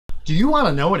Do you want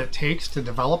to know what it takes to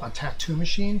develop a tattoo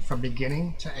machine from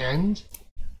beginning to end?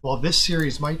 Well, this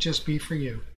series might just be for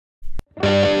you.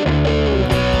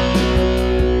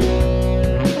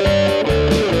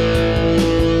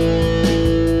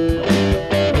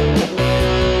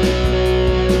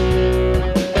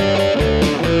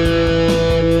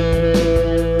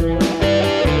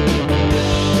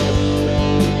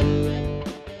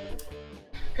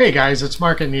 Hey guys, it's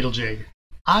Mark at Needlejig.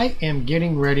 I am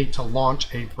getting ready to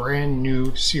launch a brand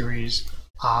new series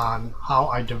on how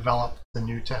I develop the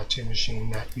new tattoo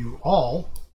machine that you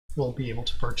all will be able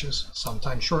to purchase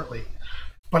sometime shortly.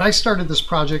 But I started this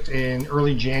project in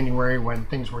early January when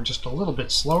things were just a little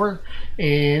bit slower,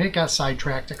 and it got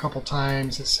sidetracked a couple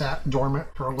times. It sat dormant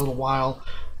for a little while,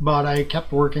 but I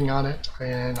kept working on it,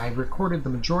 and I recorded the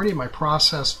majority of my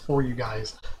process for you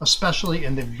guys, especially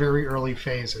in the very early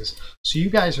phases. So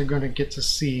you guys are going to get to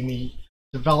see me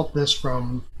develop this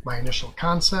from my initial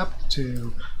concept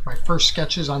to my first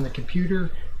sketches on the computer,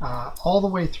 all the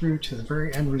way through to the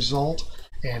very end result.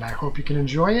 And I hope you can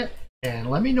enjoy it. And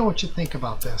let me know what you think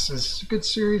about this. Is this a good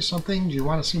series? Something? Do you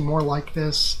want to see more like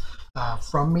this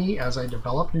from me as I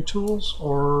develop new tools?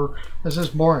 Or is this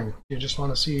boring? You just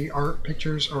want to see art,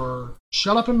 pictures, or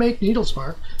shut up and make needles,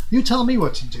 Mark? You tell me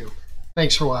what to do.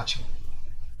 Thanks for watching.